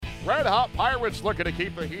Red-hot Pirates looking to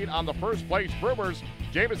keep the heat on the first-place Brewers.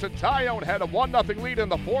 Jamison Tyone had a 1-0 lead in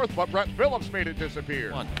the fourth, but Brett Phillips made it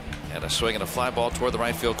disappear. And a swing and a fly ball toward the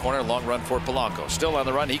right field corner. Long run for Polanco. Still on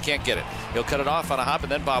the run. He can't get it. He'll cut it off on a hop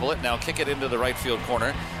and then bobble it. Now kick it into the right field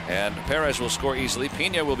corner. And Perez will score easily.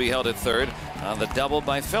 Pena will be held at third on the double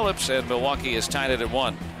by Phillips. And Milwaukee is tied it at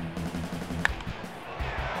 1. Hit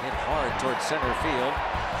hard towards center field.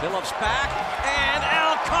 Phillips back. And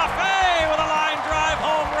El Cafe with a line drive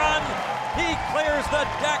home run. He clears the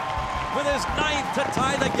deck with his 9th to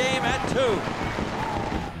tie the game at 2.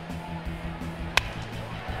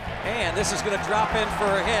 And this is going to drop in for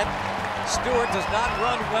a hit. Stewart does not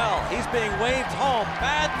run well. He's being waved home.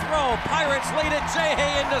 Bad throw. Pirates lead it.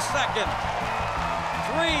 J-Hay into second.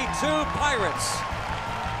 3-2 Pirates.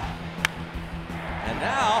 And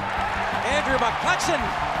now Andrew McCutcheon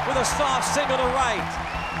with a soft single to right.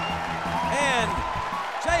 And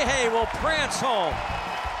J-Hay will prance home.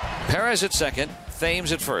 Perez at second.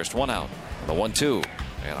 Thames at first. 1 out. The 1-2.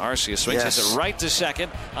 And Arcia swings it right to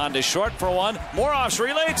second. On to short for 1. Moroff's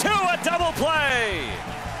relay 2. A double play.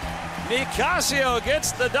 Nicasio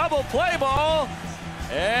gets the double play ball.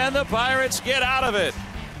 And the Pirates get out of it.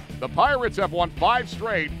 The Pirates have won 5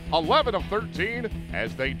 straight, 11 of 13,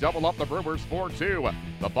 as they double up the Brewers 4-2.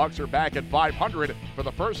 The Bucks are back at 500 for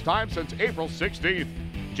the first time since April 16th.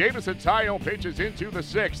 Jamison Tyone pitches into the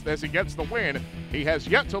 6th as he gets the win. He has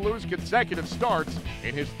yet to lose consecutive starts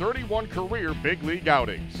in his 31 career big league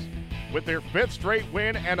outings. With their 5th straight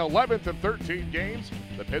win and 11th of 13 games,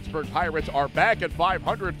 the Pittsburgh Pirates are back at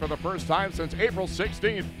 500 for the first time since April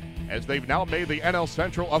 16th, as they've now made the NL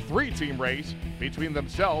Central a 3-team race between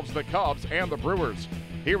themselves, the Cubs, and the Brewers.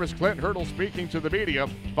 Here is Clint Hurdle speaking to the media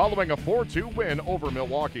following a 4-2 win over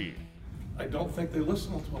Milwaukee. I don't think they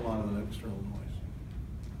listen to a lot of the external noise.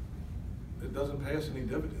 It doesn't pay us any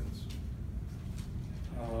dividends.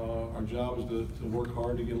 Our job is to work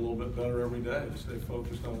hard to get a little bit better every day, to stay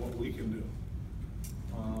focused on what we can do.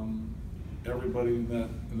 Everybody in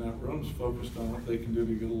that room is focused on what they can do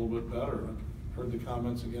to get a little bit better. I've heard the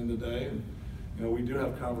comments again today, and we do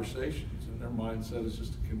have conversations, and their mindset is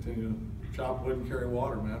just to continue to chop wood and carry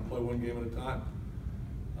water, man. Play one game at a time.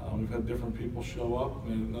 We've had different people show up,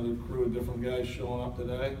 and another crew of different guys showing up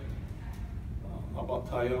today. How about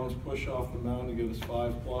Tyone's push off the mound to get us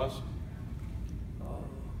 5+?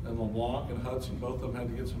 And LeBlanc and Hudson, both of them had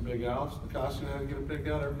to get some big outs. Nicasio had to get a big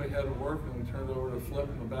out. Everybody had to work, and we turned over to Flip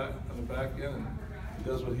in the back end, and he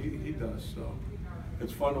does what he does. So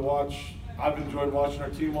it's fun to watch. I've enjoyed watching our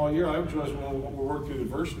team all year. I enjoy when we work through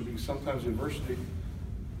adversity, because sometimes adversity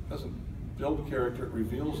doesn't build character, it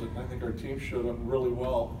reveals it. And I think our team showed up really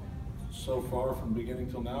well so far from beginning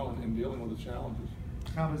till now in dealing with the challenges.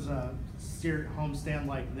 How does a Stewart homestand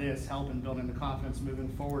like this help in building the confidence moving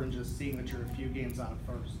forward and just seeing that you're a few games out of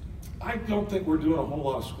first? I don't think we're doing a whole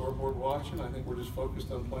lot of scoreboard watching. I think we're just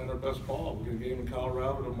focused on playing our best ball. We're going to get a game in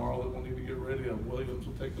Colorado tomorrow that we'll need to get ready of. Williams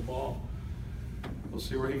will take the ball. We'll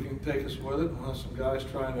see where he can take us with it. We'll have some guys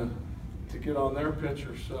trying to get on their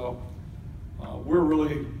pitcher. So we're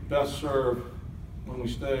really best served when we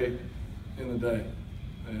stay in the day.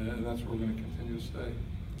 And that's where we're going to continue to stay.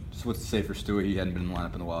 So what's to say for Stewart? He hadn't been in the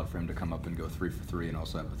lineup in the wild for him to come up and go 3 for 3 and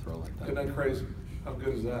also have a throw like that. Isn't that crazy? How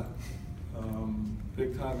good is that?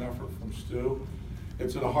 Big time effort from Stu.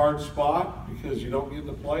 It's in a hard spot because you don't get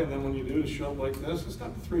to play, and then when you do to show up like this, it's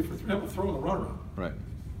not the 3 for 3. Have a throw in the runner up. Right.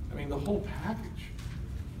 I mean, the whole package.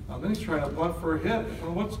 Then he's trying to bunt for a hit.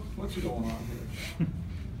 What's going on here?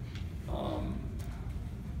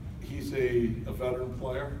 He's a veteran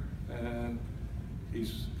player, and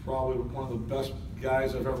he's probably one of the best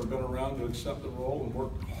guys I've ever been around to accept the role and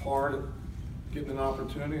work hard at getting an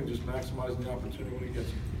opportunity and just maximizing the opportunity when he gets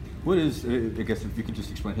it. What is, I guess, if you could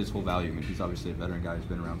just explain his whole value? I mean, he's obviously a veteran guy who's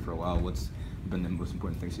been around for a while. What's been the most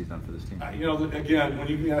important things he's done for this team? Again, when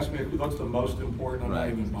you ask me what's the most important, I'm not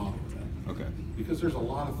even bothered with that. Okay. Because there's a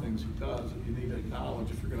lot of things he does that you need to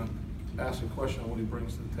acknowledge if you're going to ask a question on what he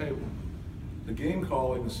brings to the table. The game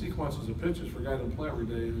calling, the sequences of pitches for a guy that doesn't play every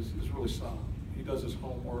day is really solid. He does his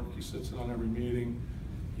homework. He sits in on every meeting.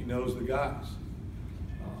 He knows the guys.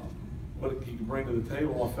 What he can bring to the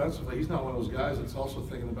table offensively, he's not one of those guys that's also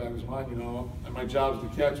thinking in the back of his mind, my job is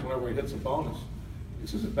to catch whenever he hits a bonus.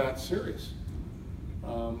 This is a bat serious.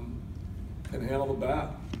 Can handle the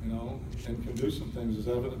bat, and can do some things, as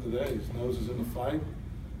evident today. His nose is in the fight,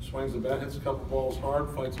 swings the bat, hits a couple balls hard,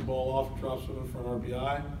 fights the ball off, drops it in for an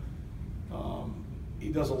RBI. He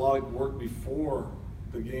does a lot of work before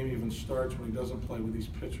the game even starts when he doesn't play with these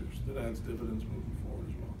pitchers. That adds dividends moving forward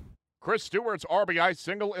as well. Chris Stewart's RBI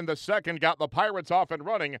single in the second got the Pirates off and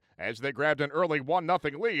running as they grabbed an early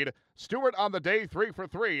 1-0 lead. Stewart on the day 3 for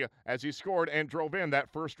 3 as he scored and drove in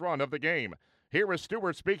that first run of the game. Here is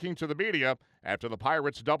Stewart speaking to the media after the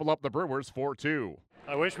Pirates double up the Brewers 4-2.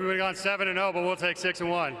 I wish we would have gone 7-0, but we'll take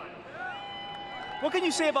 6-1. What can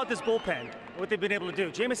you say about this bullpen, what they've been able to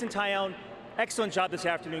do? Jamison Tyone, excellent job this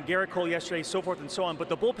afternoon. Garrett Cole yesterday, so forth and so on. But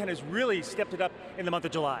the bullpen has really stepped it up in the month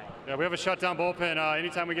of July. Yeah, we have a shutdown bullpen.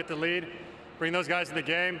 Anytime we get the lead, bring those guys in the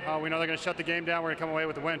game. We know they're going to shut the game down. We're going to come away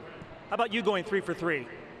with the win. How about you going 3 for 3?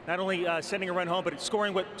 Not only sending a run home, but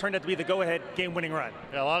scoring what turned out to be the go-ahead game-winning run.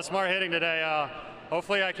 Yeah, a lot of smart hitting today.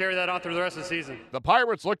 Hopefully I carry that on through the rest of the season. The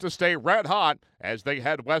Pirates look to stay red hot as they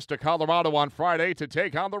head west to Colorado on Friday to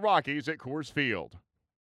take on the Rockies at Coors Field.